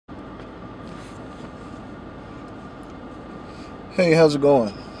Hey, how's it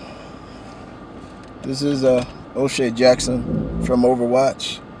going? This is O'Shea Jackson from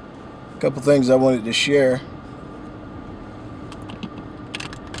Overwatch. A couple things I wanted to share.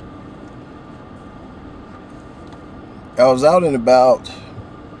 I was out and about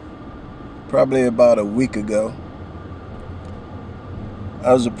probably about a week ago.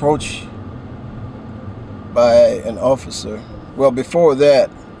 I was approached by an officer. Well, before that,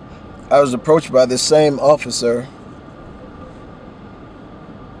 I was approached by this same officer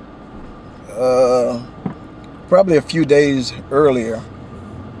probably a few days earlier,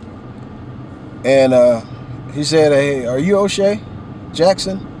 and he said, "Hey, are you O'Shea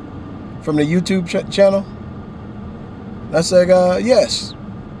Jackson from the YouTube channel?" And I said, "Yes."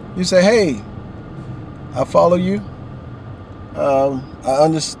 He said, "Hey, I follow you. I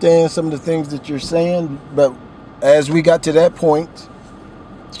understand some of the things that you're saying, but as we got to that point,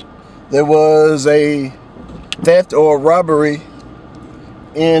 there was a theft or robbery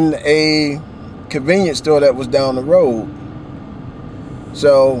in a convenience store that was down the road.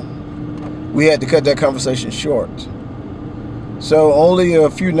 So we had to cut that conversation short." So only a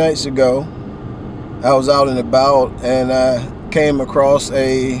few nights ago, I was out and about and I came across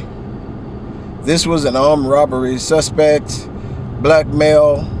this was an armed robbery. Suspect, black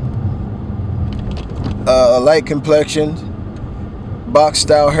male, light complexion, box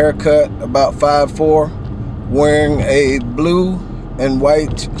style haircut, about 5'4", wearing a blue and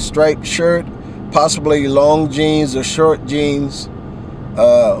white striped shirt, possibly long jeans or short jeans,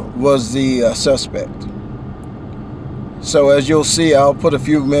 was the suspect. So as you'll see, I'll put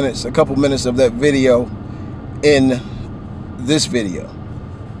a couple minutes of that video in this video.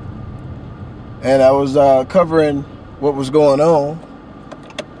 And I was covering what was going on,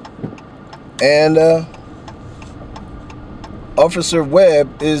 and Officer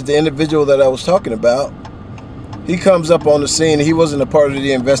Webb is the individual that I was talking about. He comes up on the scene. He wasn't a part of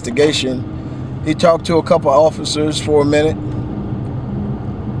the investigation. He talked to a couple officers for a minute,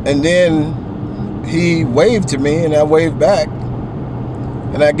 and then he waved to me, and I waved back,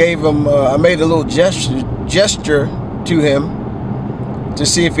 and I gave him, I made a little gesture to him to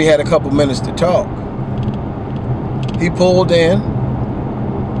see if he had a couple minutes to talk. He pulled in,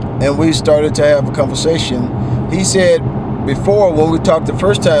 and we started to have a conversation. He said before, when we talked the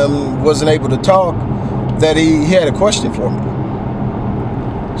first time, wasn't able to talk, that he had a question for me.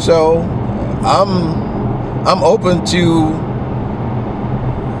 So I'm open to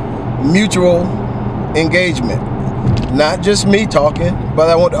mutual engagement, not just me talking, but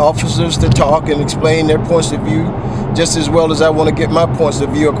I want officers to talk and explain their points of view just as well as I want to get my points of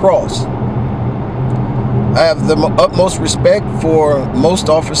view across. I have the utmost respect for most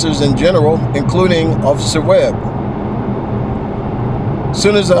officers in general, including Officer Webb. As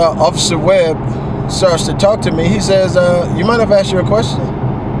soon as Officer Webb starts to talk to me, he says, "You mind if I ask you a question?"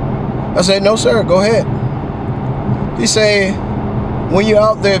 I say, "No, sir, go ahead." He say, "When you're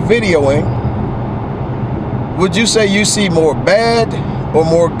out there videoing, would you say you see more bad or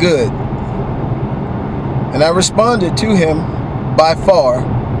more good?" And I responded to him, "By far,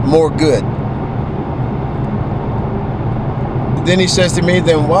 more good." Then he says to me,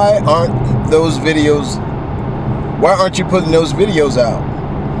 "Then why aren't you putting those videos out?"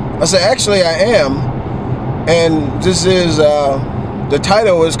 I said, "Actually, I am. And this is, the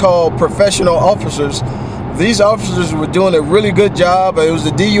title is called Professional Officers. These officers were doing a really good job. It was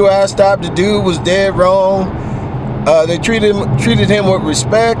a DUI stop. The dude was dead wrong. They treated him with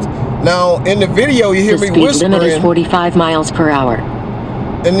respect. Now, in the video, you hear me whispering. The speed limit is 45 miles per hour.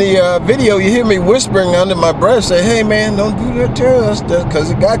 In the video, you hear me whispering under my breath, say, 'Hey, man, don't do that to us, because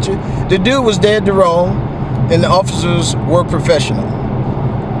it got you.' The dude was dead to wrong, and the officers were professional."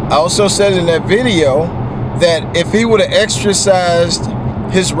 I also said in that video that if he would have exercised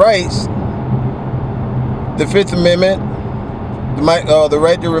his rights, the Fifth Amendment, the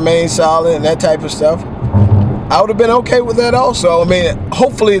right to remain silent and that type of stuff, I would have been okay with that also. I mean,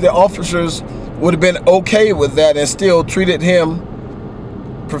 hopefully the officers would have been okay with that and still treated him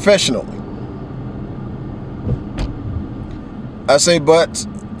professionally. I say, but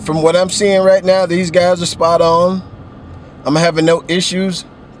from what I'm seeing right now, these guys are spot on. I'm having no issues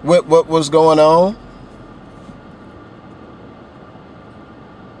with what was going on.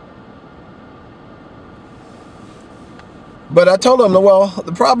 But I told him, well,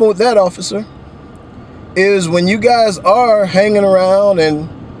 the problem with that, officer, is when you guys are hanging around and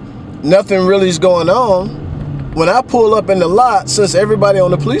nothing really is going on, when I pull up in the lot, since everybody on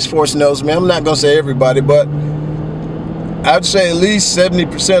the police force knows me, I'm not going to say everybody, but I'd say at least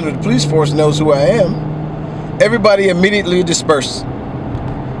 70% of the police force knows who I am, everybody immediately disperses.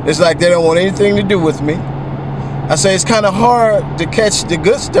 It's like they don't want anything to do with me. I say it's kind of hard to catch the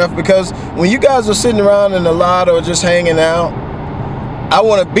good stuff, because when you guys are sitting around in the lot or just hanging out, I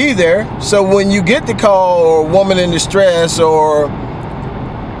want to be there. So when you get the call, or woman in distress, or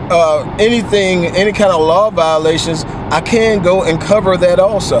anything, any kind of law violations, I can go and cover that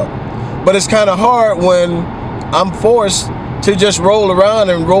also. But it's kind of hard when I'm forced to just roll around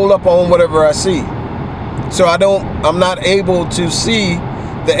and roll up on whatever I see. So I'm not able to see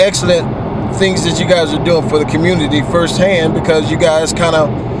the excellent things that you guys are doing for the community firsthand, because you guys kind of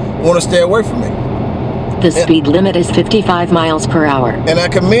want to stay away from me. The speed limit is 55 miles per hour. And I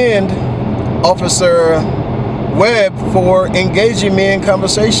commend Officer Webb for engaging me in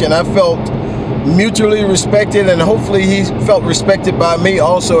conversation. I felt mutually respected, and hopefully he felt respected by me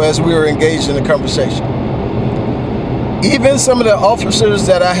also as we were engaged in the conversation. Even some of the officers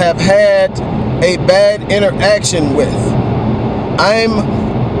that I have had a bad interaction with,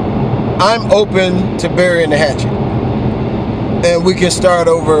 I'm open to burying the hatchet, and we can start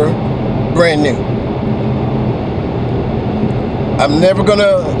over brand new. I'm never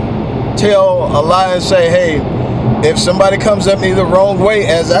gonna tell a lie and say, hey, if somebody comes at me the wrong way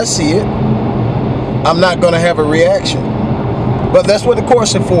as I see it, I'm not gonna have a reaction. But that's what the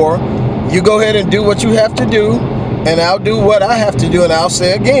courts are for. You go ahead and do what you have to do, and I'll do what I have to do. And I'll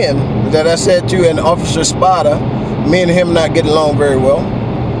say again that I said to an Officer Spada, me and him not getting along very well,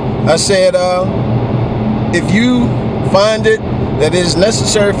 I said, if you find it that it is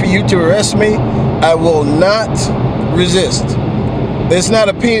necessary for you to arrest me, I will not resist. It's not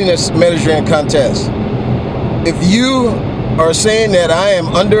a penis measuring contest. If you are saying that I am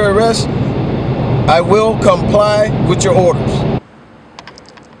under arrest, I will comply with your orders.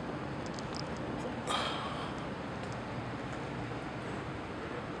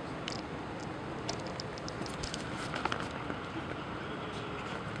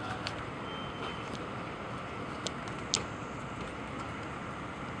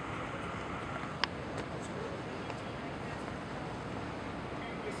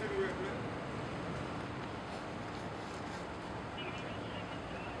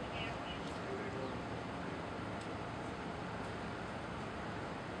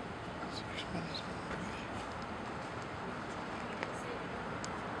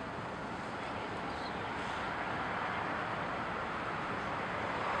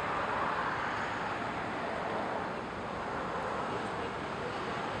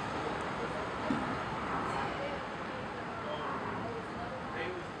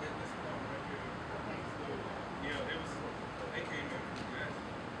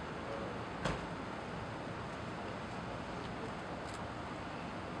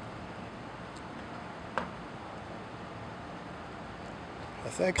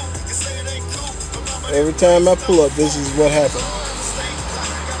 I think every time I pull up, this is what happens.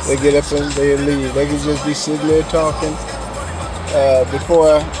 They get up and they leave. They can just be sitting there talking. Before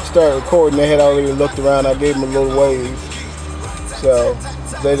I started recording, they had already looked around. I gave them a little wave. So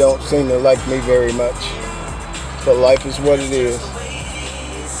they don't seem to like me very much. But life is what it is.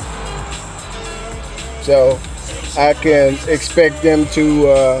 So I can expect them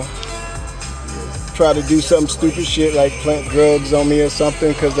to try to do some stupid shit like plant drugs on me or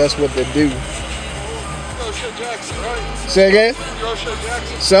something, because that's what they do. Jackson, right? Say again?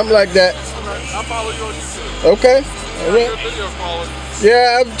 Jackson. Something like that. I follow you on YouTube. Okay. All right.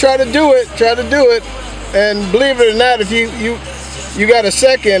 Yeah, I try to do it. And believe it or not, if you got a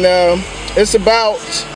second, it's about